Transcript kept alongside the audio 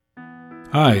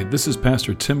Hi, this is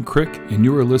Pastor Tim Crick, and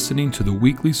you are listening to the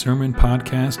weekly sermon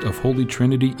podcast of Holy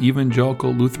Trinity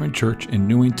Evangelical Lutheran Church in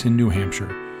Newington, New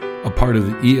Hampshire, a part of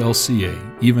the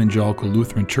ELCA, Evangelical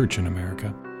Lutheran Church in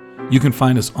America. You can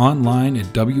find us online at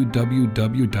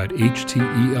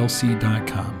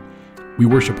www.hteLC.com. We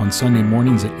worship on Sunday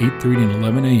mornings at 8:30 and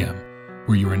 11 a.m.,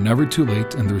 where you are never too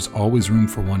late and there's always room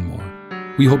for one more.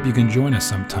 We hope you can join us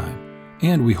sometime,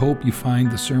 and we hope you find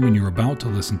the sermon you're about to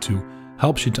listen to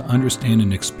helps you to understand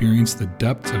and experience the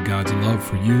depths of God's love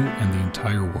for you and the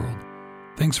entire world.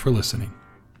 Thanks for listening.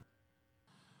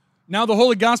 Now the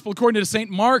Holy Gospel according to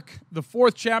St. Mark, the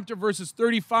 4th chapter, verses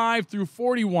 35 through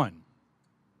 41.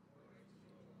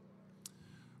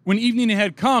 When evening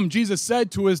had come, Jesus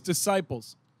said to his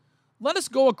disciples, "Let us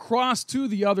go across to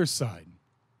the other side."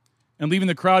 And leaving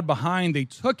the crowd behind, they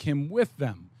took him with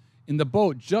them in the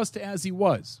boat just as he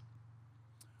was.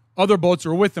 Other boats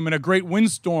were with him, and a great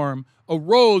windstorm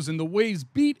arose, and the waves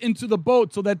beat into the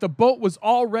boat so that the boat was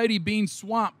already being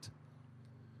swamped.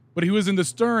 But he was in the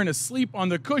stern, asleep on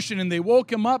the cushion, and they woke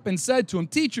him up and said to him,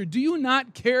 "Teacher, do you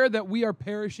not care that we are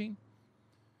perishing?"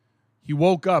 He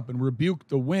woke up and rebuked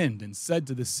the wind and said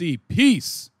to the sea,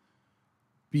 "Peace,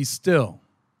 be still."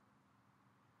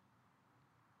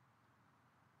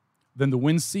 Then the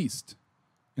wind ceased,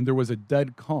 and there was a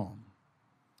dead calm.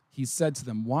 He said to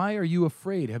them, "Why are you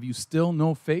afraid? Have you still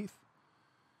no faith?"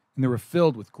 And they were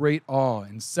filled with great awe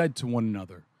and said to one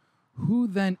another, "Who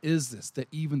then is this that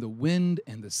even the wind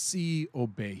and the sea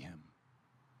obey him?"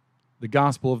 The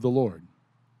Gospel of the Lord.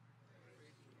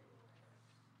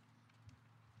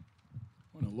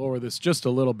 I want to lower this just a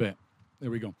little bit.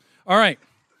 There we go. All right.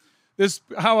 This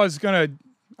how I'm going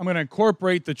to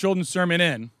incorporate the children's sermon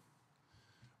in.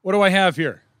 What do I have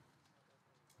here?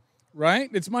 Right?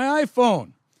 It's my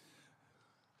iPhone.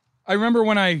 I remember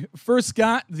when I first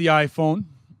got the iPhone,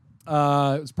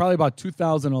 it was probably about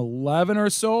 2011 or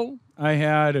so. I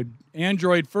had an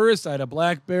Android first. I had a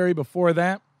BlackBerry before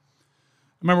that. I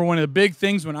remember one of the big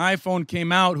things when iPhone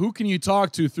came out, who can you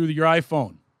talk to through your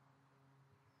iPhone?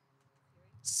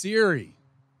 Siri,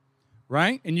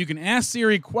 right? And you can ask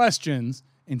Siri questions,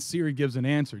 and Siri gives an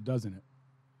answer, doesn't it?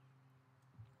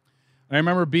 I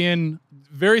remember being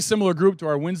a very similar group to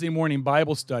our Wednesday morning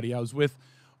Bible study. I was with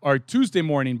our Tuesday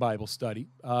morning Bible study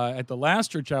at the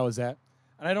last church I was at,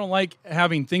 and I don't like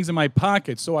having things in my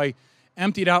pockets, so I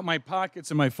emptied out my pockets,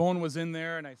 and my phone was in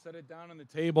there, and I set it down on the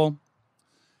table,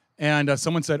 and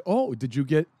someone said, "Oh, did you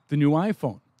get the new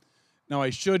iPhone?" Now,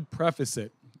 I should preface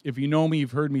it. If you know me,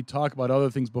 you've heard me talk about other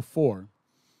things before.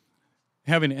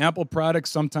 Having Apple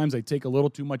products, sometimes I take a little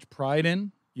too much pride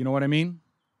in, you know what I mean?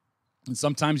 And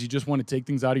sometimes you just want to take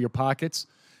things out of your pockets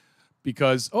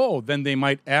because, then they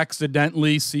might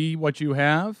accidentally see what you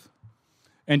have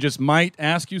and just might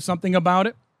ask you something about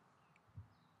it.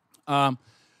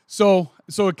 So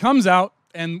it comes out,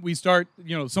 and we start,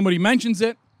 somebody mentions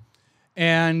it,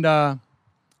 and I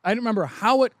don't remember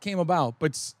how it came about,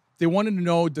 but they wanted to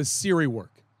know, does Siri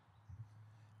work?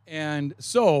 And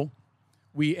so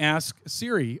we asked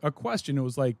Siri a question. It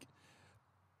was like,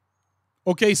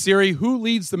 "Okay, Siri, who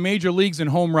leads the major leagues in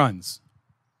home runs?"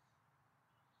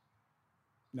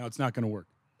 Now, it's not going to work.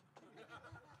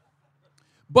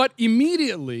 But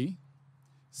immediately,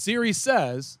 Siri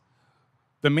says,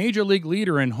 the major league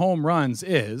leader in home runs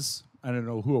is, I don't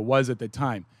know who it was at the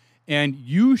time, and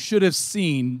you should have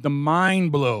seen the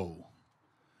mind blow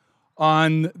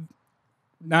on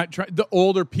the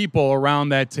older people around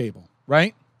that table,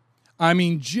 right? I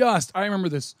mean, I remember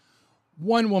this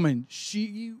one woman,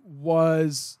 she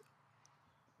was,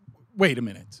 wait a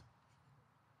minute.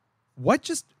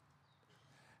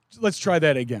 Let's try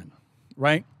that again,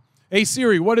 right? "Hey,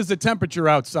 Siri, what is the temperature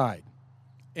outside?"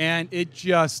 And it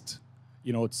just,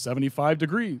 it's 75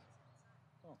 degrees.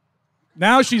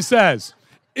 Now she says,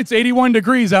 "It's 81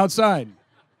 degrees outside."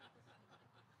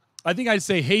 I think I'd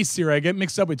say, "Hey, Siri." I get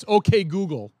mixed up. It's "Okay,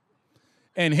 Google,"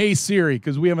 and "Hey, Siri,"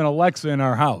 because we have an Alexa in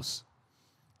our house.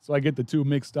 So I get the two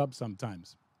mixed up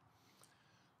sometimes.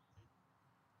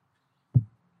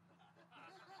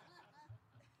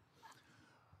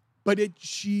 But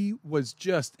she was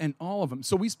just, and all of them.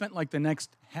 So we spent like the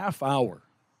next half hour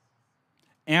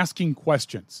asking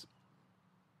questions.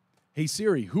 "Hey,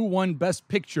 Siri, who won Best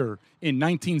Picture in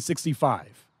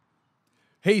 1965?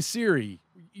 Hey, Siri,"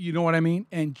 you know what I mean?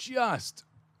 And just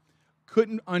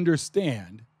couldn't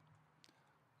understand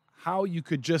how you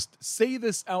could just say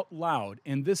this out loud,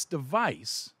 and this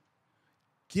device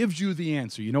gives you the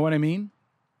answer. You know what I mean?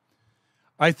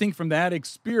 I think from that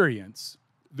experience,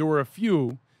 there were a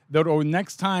few that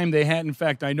next time they had, in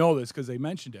fact, I know this because they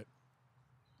mentioned it,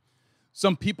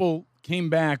 some people came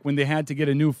back when they had to get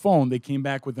a new phone, they came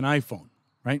back with an iPhone.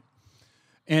 right?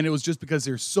 And it was just because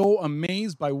they're so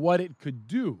amazed by what it could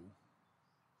do,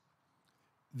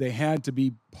 they had to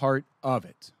be part of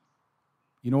it.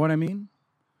 You know what I mean?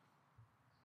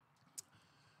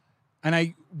 And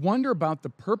I wonder about the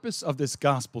purpose of this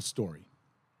gospel story.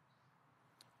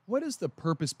 What is the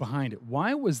purpose behind it?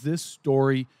 Why was this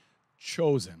story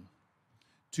chosen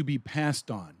to be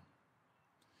passed on?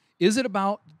 Is it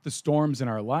about the storms in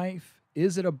our life?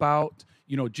 Is it about,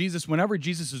 Jesus, whenever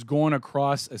Jesus is going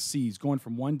across a sea, he's going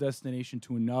from one destination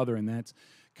to another, and that's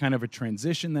kind of a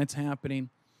transition that's happening.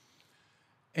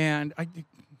 And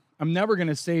I'm never going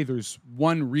to say there's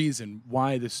one reason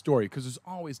why this story, because there's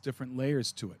always different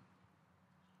layers to it.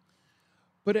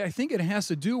 But I think it has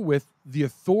to do with the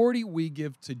authority we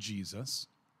give to Jesus.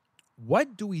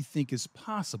 What do we think is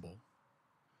possible?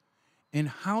 And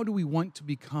how do we want to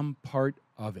become part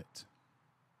of it?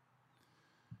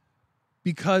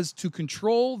 Because to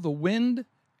control the wind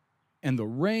and the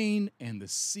rain and the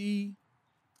sea,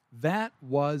 that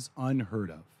was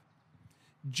unheard of.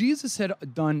 Jesus had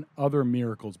done other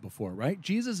miracles before, right?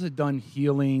 Jesus had done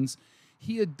healings.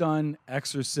 He had done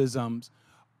exorcisms.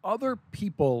 Other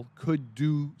people could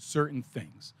do certain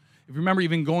things. If you remember,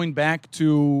 even going back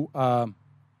to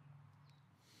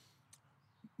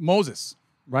Moses,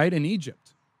 right, in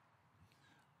Egypt.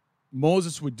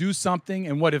 Moses would do something,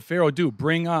 and what did Pharaoh do?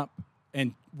 Bring up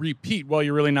and repeat, well,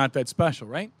 you're really not that special,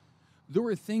 right? There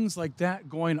were things like that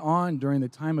going on during the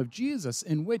time of Jesus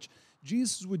in which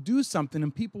Jesus would do something,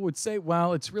 and people would say,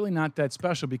 well, it's really not that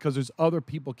special because there's other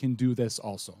people can do this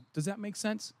also. Does that make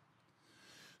sense?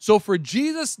 So for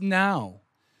Jesus now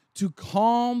to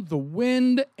calm the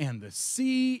wind and the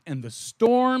sea and the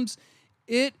storms,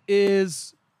 it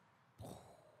is,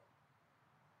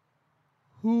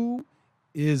 who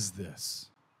is this?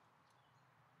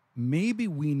 Maybe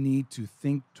we need to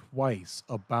think twice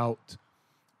about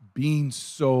being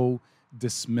so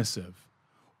dismissive,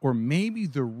 or maybe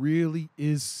there really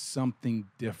is something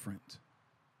different.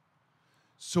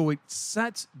 So it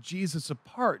sets Jesus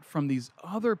apart from these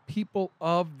other people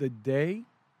of the day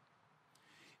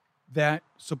that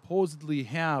supposedly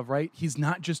have, right? He's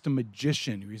not just a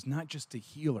magician, or he's not just a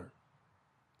healer,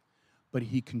 but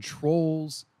he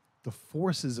controls the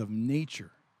forces of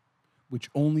nature, which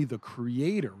only the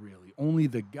Creator, really, only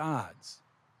the gods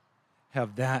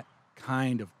have that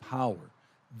kind of power,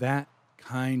 that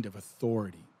kind of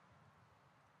authority.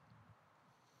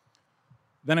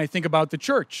 Then I think about the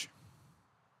church.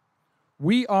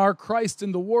 We are Christ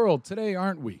in the world today,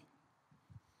 aren't we?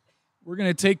 We're going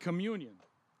to take communion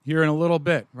here in a little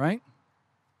bit, right?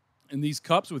 In these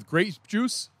cups with grape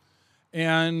juice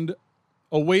and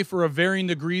a wafer of varying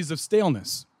degrees of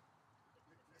staleness.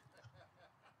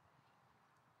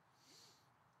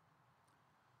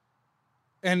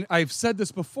 And I've said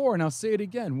this before, and I'll say it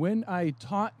again. When I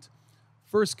taught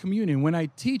First Communion, when I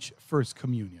teach First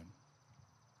Communion,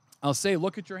 I'll say,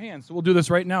 look at your hands. So we'll do this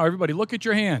right now. Everybody, look at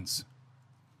your hands.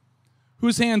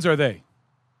 Whose hands are they?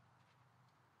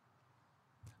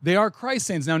 They are Christ's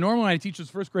hands. Now, normally when I teach this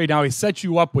first grade, now I set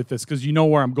you up with this because you know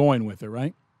where I'm going with it,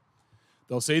 right?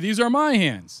 They'll say, these are my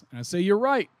hands. And I say, you're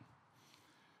right.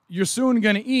 You're soon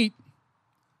going to eat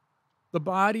the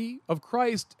body of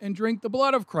Christ and drink the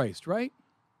blood of Christ, right?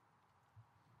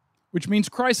 Which means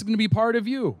Christ is going to be part of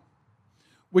you.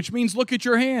 Which means look at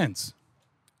your hands.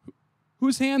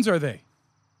 Whose hands are they?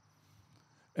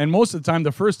 And most of the time,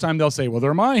 the first time, they'll say, well,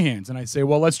 they're my hands. And I say,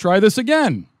 well, let's try this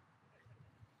again.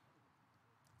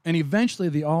 And eventually,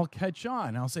 they all catch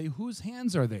on. I'll say, whose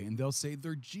hands are they? And they'll say,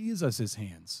 they're Jesus'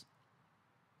 hands.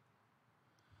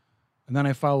 And then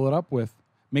I follow it up with,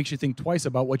 makes you think twice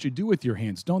about what you do with your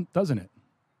hands, doesn't it?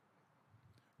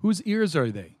 Whose ears are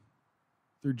they?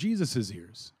 They're Jesus'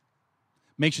 ears.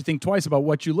 Makes you think twice about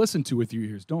what you listen to with your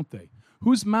ears, don't they?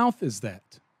 Whose mouth is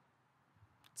that?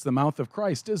 It's the mouth of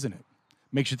Christ, isn't it?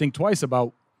 Makes you think twice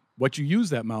about what you use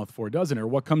that mouth for, doesn't it? Or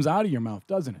what comes out of your mouth,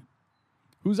 doesn't it?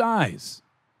 Whose eyes?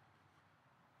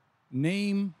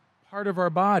 Name part of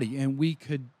our body, and we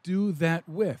could do that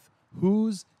with.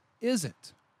 Whose is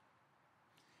it?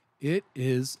 It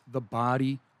is the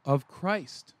body of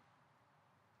Christ.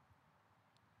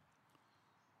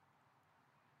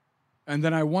 And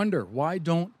then I wonder, why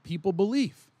don't people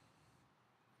believe?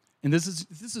 And this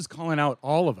is calling out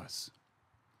all of us.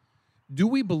 Do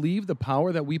we believe the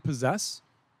power that we possess?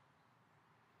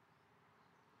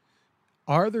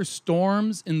 Are there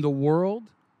storms in the world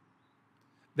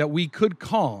that we could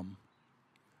calm,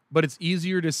 but it's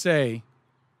easier to say,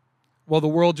 well, the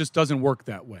world just doesn't work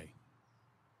that way?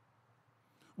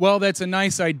 Well, that's a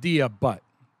nice idea, but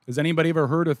has anybody ever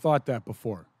heard or thought that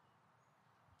before?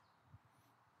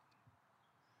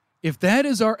 If that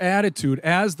is our attitude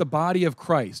as the body of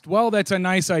Christ, well, that's a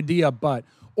nice idea,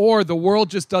 or the world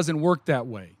just doesn't work that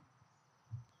way,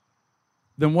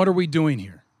 then what are we doing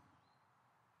here?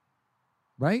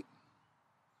 Right?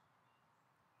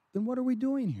 Then what are we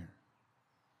doing here?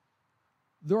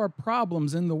 There are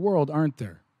problems in the world, aren't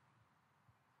there?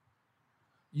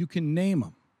 You can name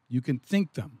them. You can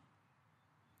think them.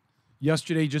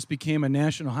 Yesterday just became a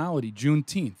national holiday,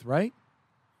 Juneteenth, right?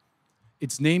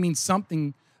 It's naming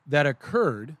something that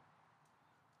occurred,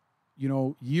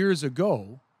 years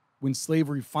ago when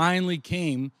slavery finally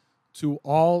came to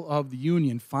all of the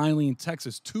Union, finally in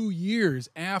Texas, 2 years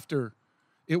after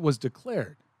it was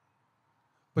declared.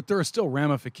 But there are still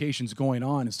ramifications going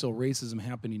on and still racism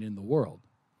happening in the world.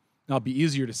 Now, it'd be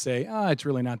easier to say, it's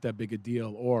really not that big a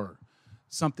deal or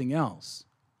something else.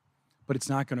 But it's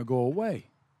not going to go away.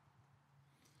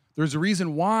 There's a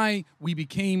reason why we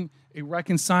became a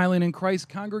Reconciling in Christ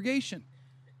congregation.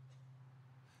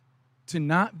 To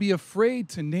not be afraid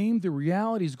to name the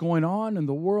realities going on in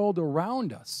the world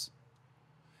around us.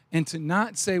 And to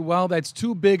not say, well, that's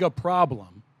too big a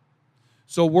problem,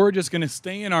 so we're just going to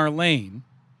stay in our lane.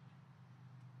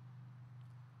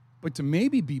 But to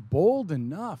maybe be bold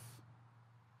enough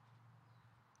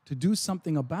to do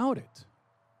something about it.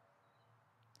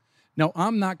 Now,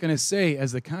 I'm not going to say,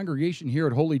 as the congregation here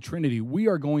at Holy Trinity, we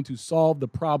are going to solve the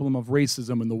problem of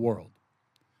racism in the world.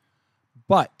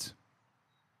 But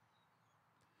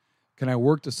can I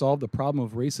work to solve the problem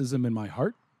of racism in my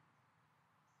heart?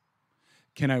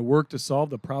 Can I work to solve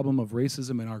the problem of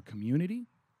racism in our community?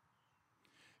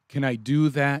 Can I do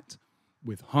that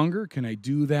with hunger? Can I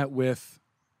do that with,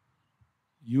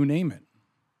 you name it?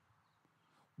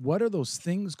 What are those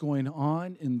things going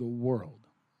on in the world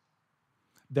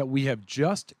that we have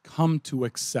just come to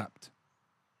accept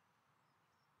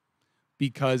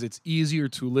because it's easier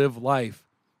to live life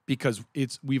because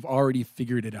we've already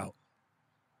figured it out?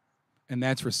 And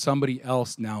that's for somebody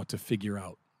else now to figure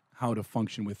out how to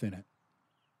function within it.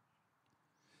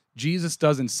 Jesus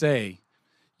doesn't say,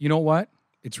 you know what?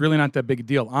 It's really not that big a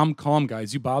deal. I'm calm,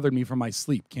 guys. You bothered me from my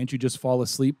sleep. Can't you just fall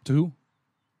asleep too?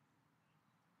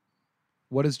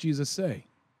 What does Jesus say?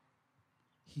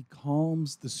 He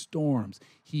calms the storms.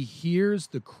 He hears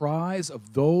the cries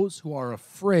of those who are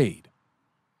afraid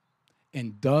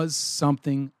and does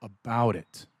something about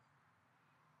it.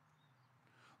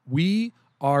 We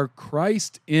are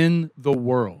Christ in the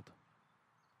world.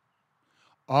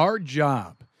 Our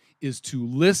job is to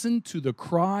listen to the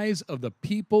cries of the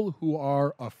people who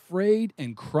are afraid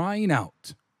and crying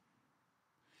out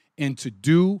and to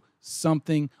do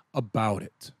something about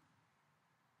it.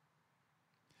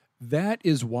 That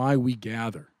is why we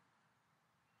gather.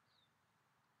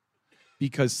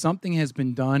 Because something has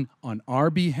been done on our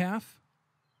behalf,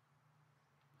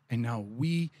 and now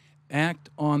we act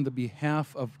on the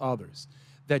behalf of others.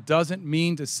 That doesn't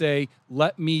mean to say,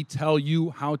 let me tell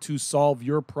you how to solve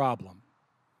your problem.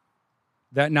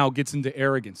 That now gets into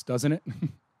arrogance, doesn't it?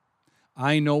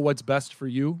 I know what's best for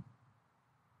you.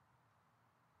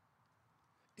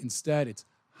 Instead, it's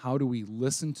how do we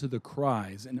listen to the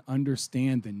cries and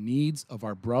understand the needs of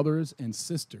our brothers and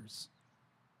sisters,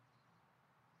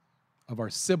 of our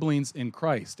siblings in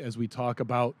Christ, as we talk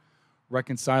about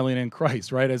reconciling in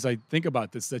Christ, right? As I think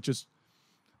about this, that just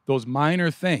those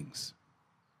minor things,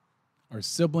 our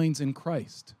siblings in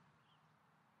Christ.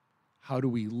 How do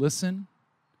we listen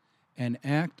and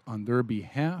act on their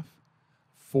behalf,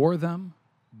 for them,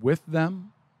 with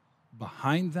them,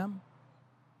 behind them?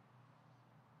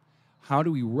 How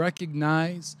do we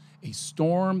recognize a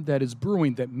storm that is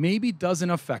brewing that maybe doesn't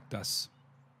affect us?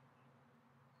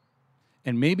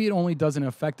 And maybe it only doesn't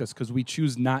affect us because we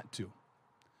choose not to,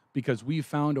 because we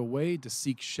found a way to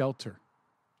seek shelter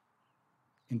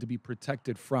and to be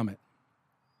protected from it.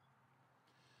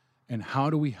 And how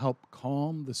do we help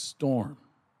calm the storm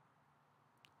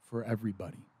for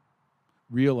everybody,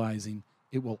 realizing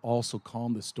it will also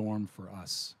calm the storm for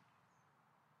us?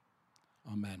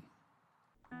 Amen.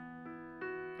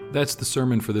 That's the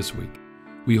sermon for this week.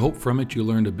 We hope from it you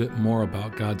learned a bit more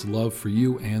about God's love for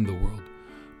you and the world.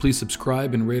 Please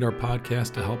subscribe and rate our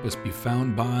podcast to help us be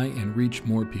found by and reach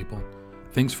more people.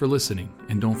 Thanks for listening,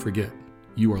 and don't forget,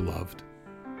 you are loved.